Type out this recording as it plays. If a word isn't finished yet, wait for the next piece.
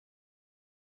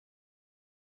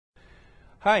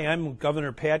Hi, I'm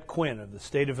Governor Pat Quinn of the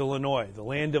state of Illinois, the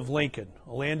land of Lincoln,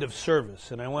 a land of service,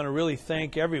 and I want to really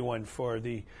thank everyone for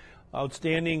the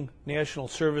Outstanding National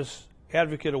Service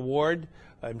Advocate Award.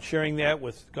 I'm sharing that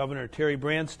with Governor Terry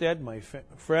Branstad, my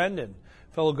friend and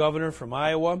fellow governor from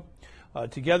Iowa.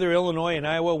 Together, Illinois and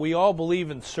Iowa, we all believe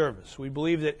in service. We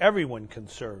believe that everyone can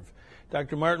serve.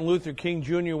 Dr. Martin Luther King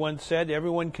Jr. once said,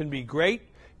 everyone can be great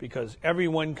because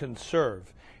everyone can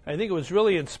serve. I think it was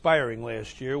really inspiring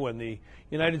last year when the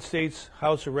United States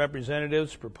House of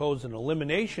Representatives proposed an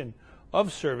elimination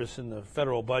of service in the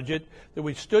federal budget, that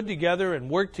we stood together and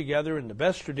worked together in the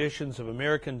best traditions of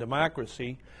American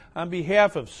democracy on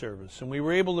behalf of service, and we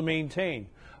were able to maintain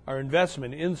our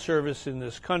investment in service in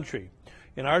this country.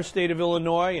 In our state of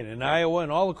Illinois and in Iowa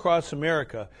and all across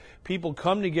America, people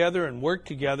come together and work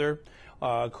together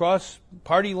across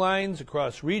party lines,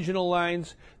 across regional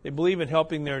lines. They believe in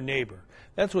helping their neighbor.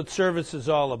 That's what service is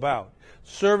all about.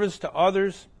 Service to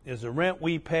others is the rent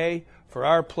we pay for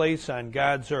our place on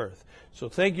God's earth. So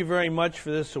thank you very much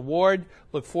for this award.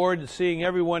 Look forward to seeing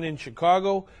everyone in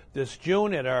Chicago this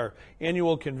June at our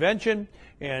annual convention.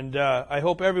 And I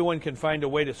hope everyone can find a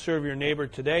way to serve your neighbor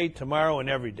today, tomorrow, and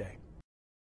every day.